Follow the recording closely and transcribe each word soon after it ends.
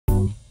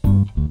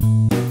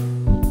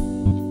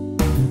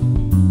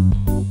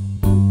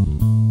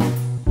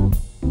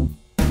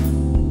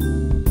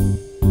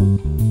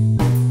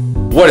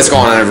What is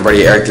going on,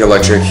 everybody? Eric the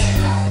Electric.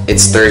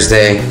 It's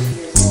Thursday.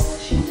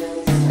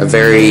 A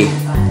very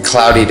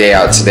cloudy day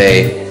out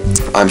today.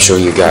 I'm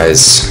showing you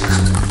guys.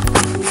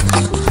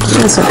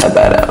 Let's not that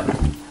bad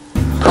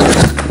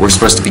out. We're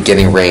supposed to be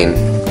getting rain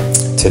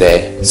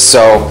today.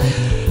 So,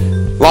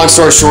 long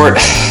story short,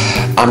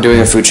 I'm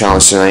doing a food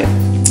challenge tonight.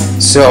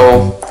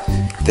 So,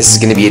 this is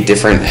going to be a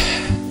different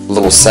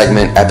little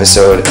segment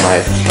episode in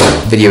my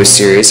video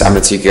series. I'm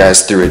going to take you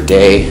guys through a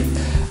day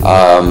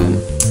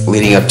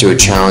leading up to a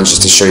challenge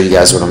just to show you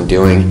guys what I'm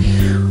doing.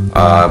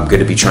 I'm going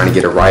to be trying to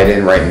get a ride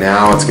in right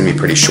now. It's going to be a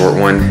pretty short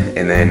one,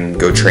 and then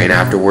go train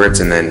afterwards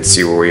and then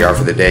see where we are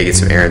for the day, get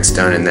some errands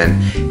done, and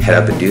then head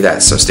up and do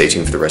that. So stay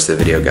tuned for the rest of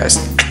the video, guys.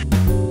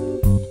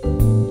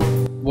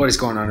 What is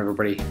going on,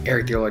 everybody?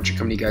 Eric the Electric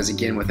coming to you guys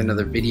again with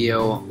another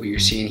video. What you're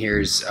seeing here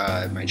is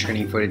my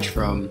training footage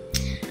from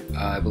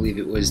I believe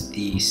it was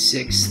the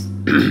 6th,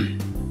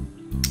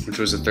 which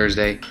was a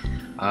Thursday.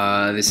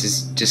 This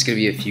is just going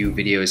to be a few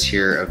videos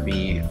here of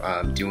me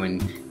doing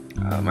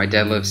my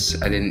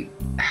deadlifts. I didn't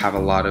have a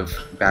lot of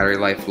battery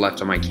life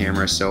left on my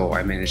camera, so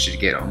I managed to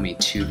get only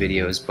 2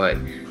 videos, but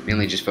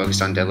mainly just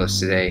focused on deadlifts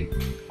today.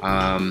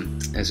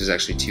 This was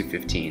actually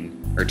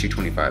 215 or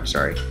 225,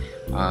 sorry.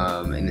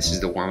 And this is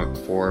the warm-up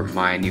for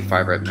my new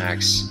 5-rep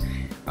max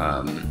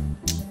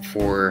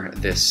for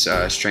this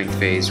strength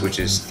phase, which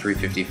is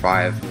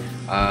 355.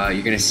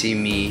 You're gonna see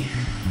me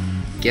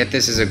get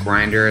this as a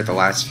grinder, the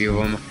last few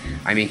of them.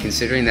 I mean,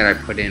 considering that I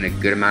put in a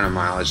good amount of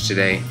mileage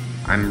today,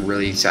 I'm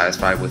really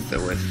satisfied with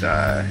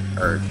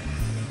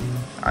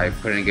I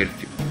put in a good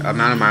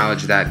amount of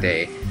mileage that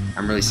day.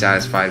 I'm really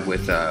satisfied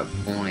with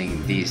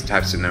pulling these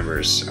types of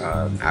numbers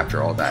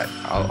after all that,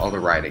 all the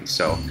riding.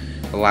 So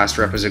the last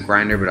rep was a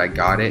grinder, but I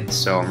got it,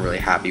 so I'm really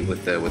happy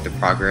with the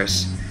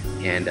progress,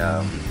 and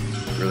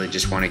really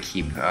just want to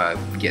keep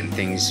getting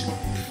things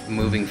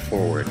moving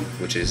forward,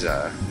 which is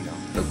the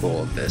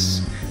goal of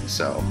this.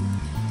 So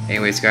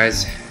anyways,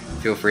 guys,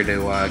 feel free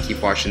to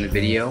keep watching the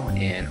video,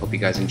 and hope you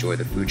guys enjoy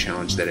the food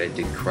challenge that I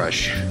did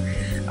crush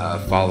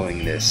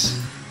following this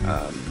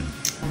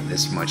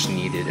this much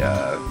needed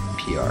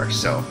PR.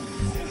 So,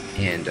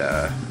 and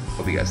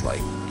hope you guys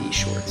like these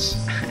shorts.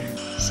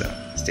 So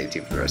stay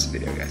tuned for the rest of the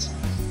video, guys.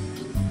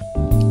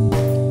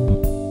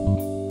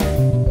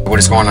 What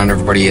is going on,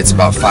 everybody? It's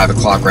about 5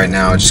 o'clock right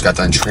now. I just got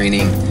done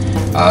training.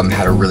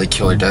 Had a really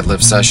killer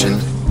deadlift session,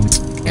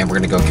 and we're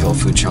gonna go kill a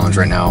food challenge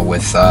right now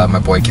with my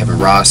boy Kevin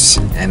Ross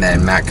and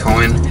then Matt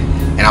Cohen.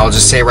 And I'll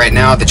just say right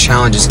now, the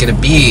challenge is gonna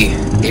be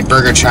a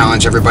burger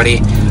challenge,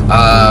 everybody.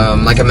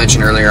 Like I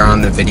mentioned earlier on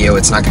in the video,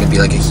 it's not gonna be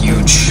like a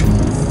huge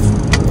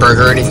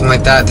burger or anything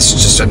like that. This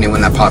is just a new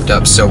one that popped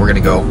up, so we're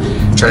gonna go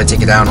try to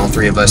take it down, all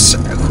 3 of us.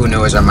 Who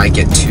knows, I might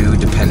get 2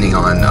 depending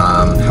on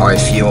how I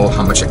feel,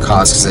 how much it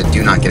costs, because I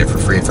do not get it for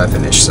free if I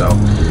finish. So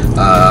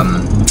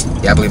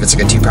yeah, I believe it's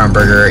like a 2-pound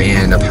burger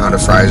and a pound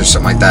of fries or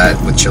something like that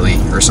with chili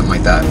or something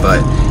like that,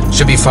 but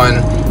should be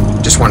fun.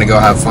 Just want to go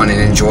have fun and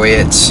enjoy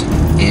it.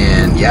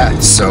 And yeah,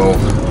 so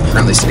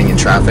currently sitting in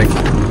traffic.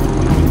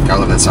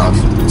 Gotta love that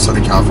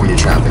Southern California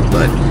traffic,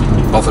 but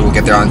hopefully we'll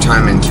get there on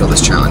time and kill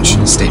this challenge.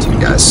 Stay tuned,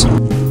 guys.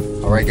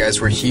 Alright, guys,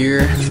 we're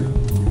here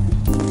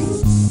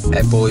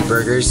at Bully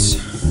Burgers.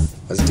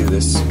 Let's do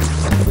this.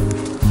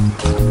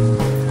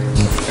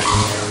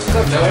 What's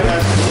up, Joey?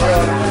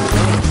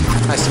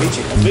 Nice to meet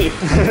you. Me.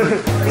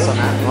 What's up,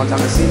 man? Long time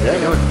to see you. How you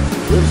doing?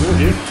 Good,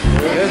 dude.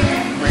 Good.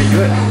 Ready to do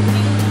it?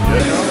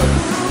 Good.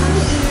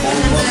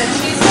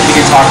 You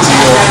can talk to.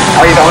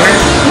 Are you the owner?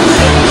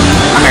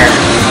 I'm Eric.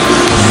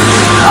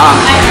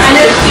 I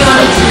know you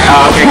wanted to.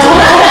 Oh, okay, cool.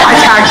 I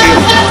tagged you.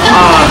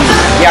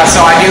 Yeah,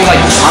 so I do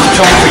like, I'm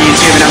filming for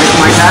YouTube and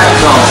everything like that,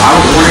 so I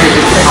was wondering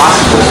if it's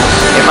possible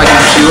if I do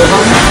 2 of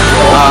them,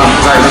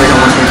 because I really don't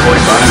want to pay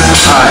 $40.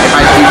 If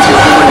I do 2 of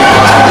them, would it be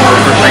possible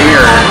for free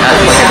or at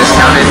like a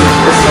discounted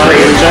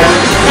rate?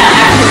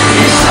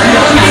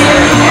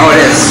 Oh,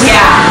 it is?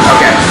 Yeah.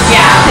 Okay.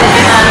 Yeah,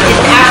 it's actually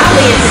a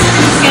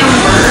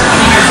hamburger. I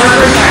mean, our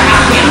burgers are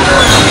half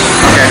hamburgers.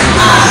 Okay.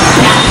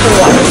 Not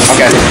 4.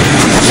 Okay.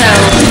 So,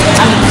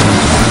 I mean,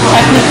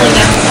 technically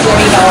that's $40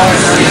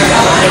 or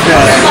 $100.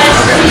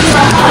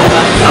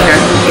 Okay.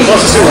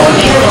 Let's just do one.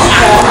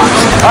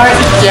 Alright,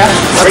 yeah.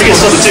 Or you can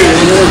substitute.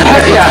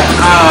 Yeah.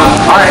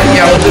 Alright,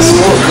 yeah, we'll just,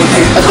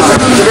 At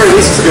the very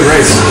least, it's a good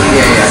race.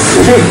 yeah.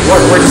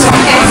 We're just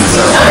having fun,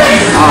 so.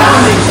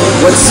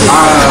 What's,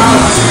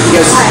 you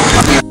guys,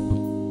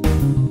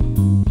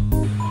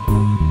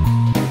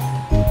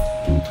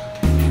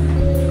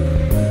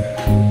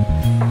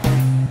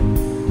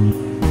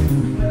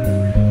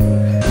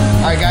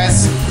 Alright,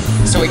 guys,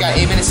 so we got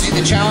 8 minutes to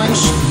do the challenge.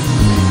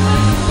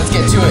 Let's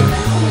get to it.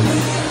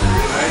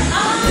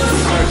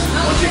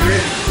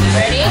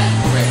 Ready?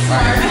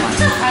 Alright.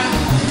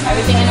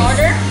 Everything in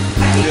order?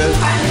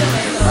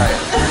 Alright.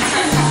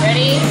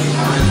 Ready?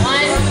 1,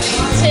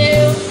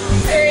 2,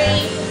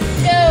 3,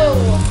 go!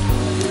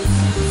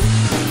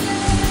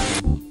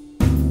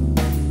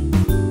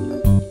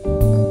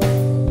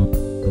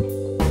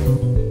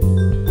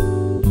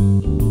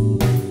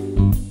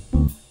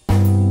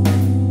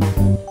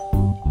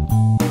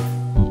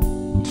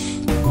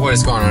 What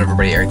is going on,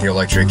 everybody? Eric the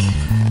Electric.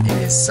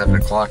 It is 7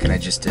 o'clock and I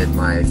just did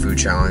my food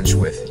challenge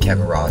with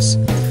Kevin Ross,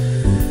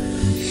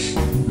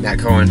 Matt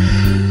Cohen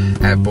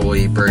at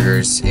Bully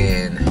Burgers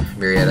in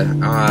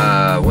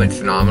Marietta. Went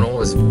phenomenal. It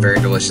was a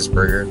very delicious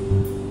burger.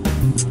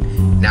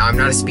 Now, I'm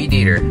not a speed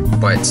eater,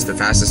 but the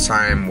fastest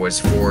time was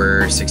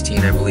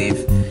 4:16, I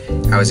believe.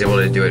 I was able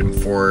to do it in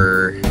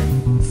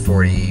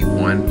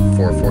 4:41,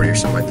 4:40 or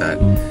something like that.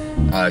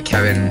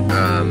 Kevin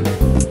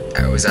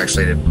was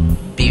actually to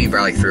beat me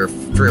by like 3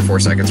 or 4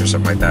 seconds or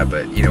something like that,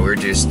 but you know, we were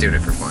just doing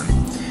it for fun.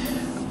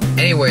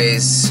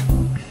 Anyways,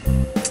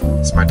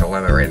 it's my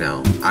dilemma right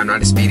now. I'm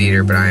not a speed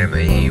eater, but I am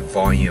a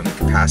volume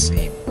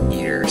capacity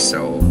eater,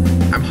 so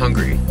I'm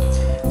hungry.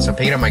 So I'm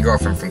picking up my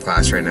girlfriend from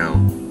class right now.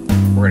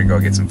 We're gonna go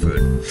get some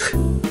food.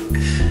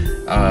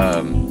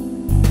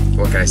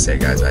 What can I say,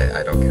 guys?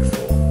 I don't get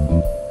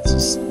full. It's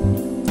just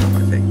not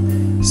my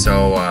thing.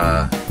 So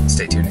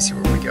stay tuned to see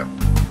where we go.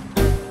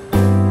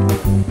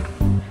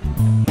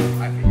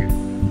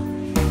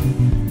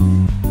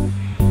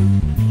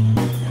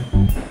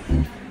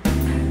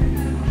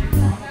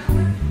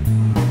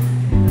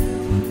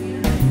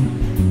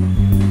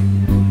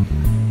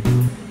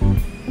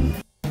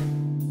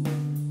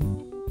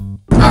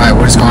 Alright,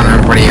 what is going on,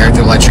 everybody? Eric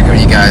the Electric with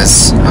you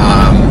guys.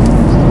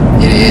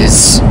 It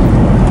is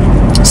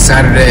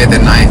Saturday the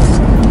 9th.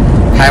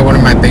 Had one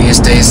of my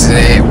biggest days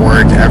today at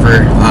work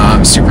ever.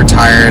 Super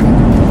tired.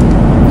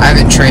 I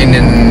haven't trained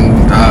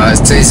in,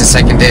 today's the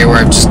second day where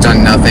I've just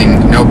done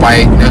nothing. No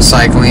bike, no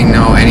cycling,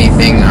 no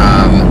anything.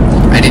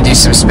 I did do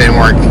some spin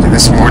work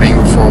this morning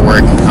before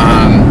work.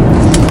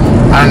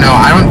 I don't know,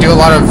 I don't do a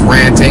lot of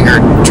ranting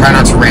or try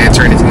not to rant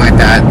or anything like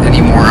that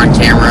anymore on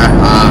camera.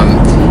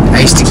 I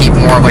used to keep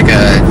more of like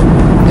a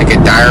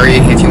diary,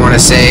 if you want to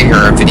say,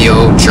 or a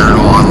video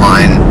journal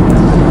online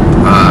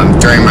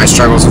during my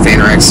struggles with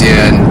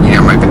anorexia and, you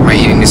know, my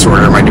eating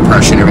disorder, my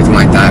depression, everything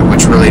like that,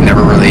 which really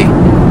never really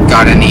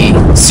got any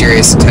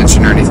serious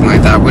attention or anything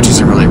like that, which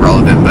isn't really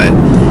relevant. But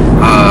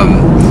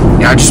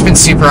you know, I've just been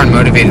super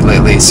unmotivated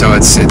lately, so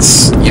it's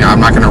you know, I'm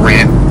not going to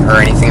rant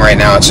or anything right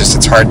now.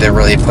 It's hard to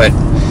really put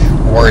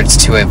words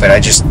to it, but I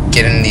just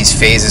get in these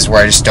phases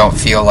where I just don't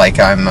feel like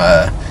I'm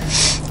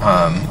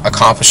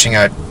accomplishing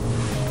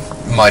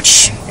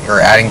much or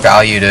adding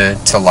value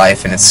to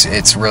life, and it's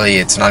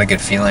not a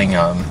good feeling.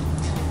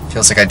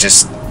 Feels like I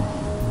just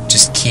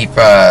keep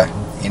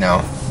you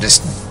know,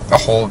 just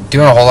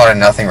doing a whole lot of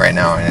nothing right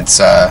now, and it's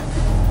you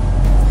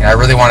know, I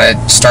really want to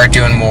start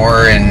doing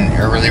more, and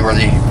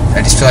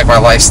I just feel like my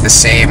life's the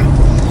same.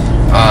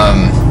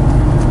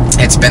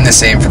 It's been the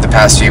same for the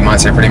past few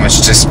months. I pretty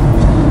much just,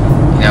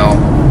 you know,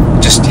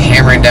 just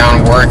hammering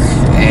down work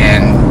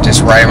and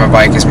just riding my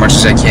bike as much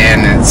as I can.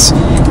 And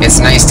it's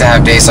nice to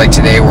have days like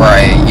today where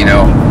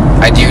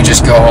I do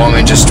just go home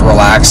and just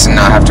relax and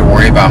not have to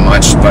worry about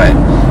much. But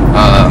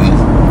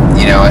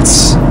you know,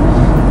 it's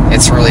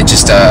really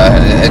just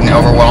an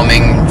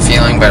overwhelming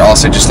feeling, but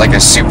also just like a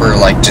super,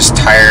 like, just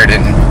tired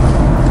and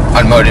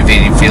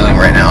unmotivated feeling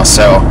right now.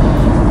 So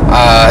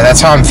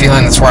that's how I'm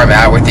feeling. That's where I'm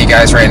at with you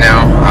guys right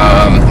now.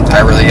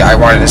 I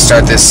wanted to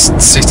start this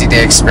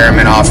 60-day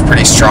experiment off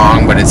pretty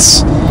strong, but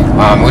it's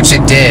which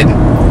it did.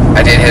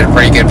 I did hit a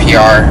pretty good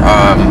PR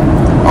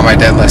on my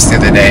deadlifts the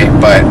other day,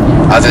 but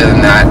other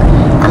than that,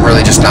 I'm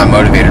really just not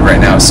motivated right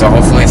now. So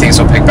hopefully things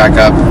will pick back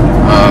up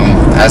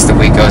as the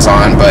week goes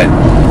on, but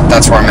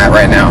that's where I'm at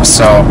right now.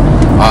 So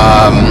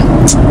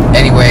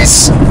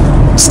anyways,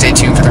 stay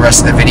tuned for the rest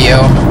of the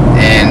video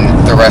and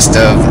the rest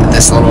of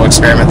this little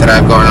experiment that I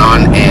have going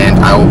on, and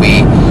I will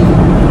be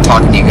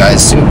talking to you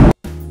guys soon.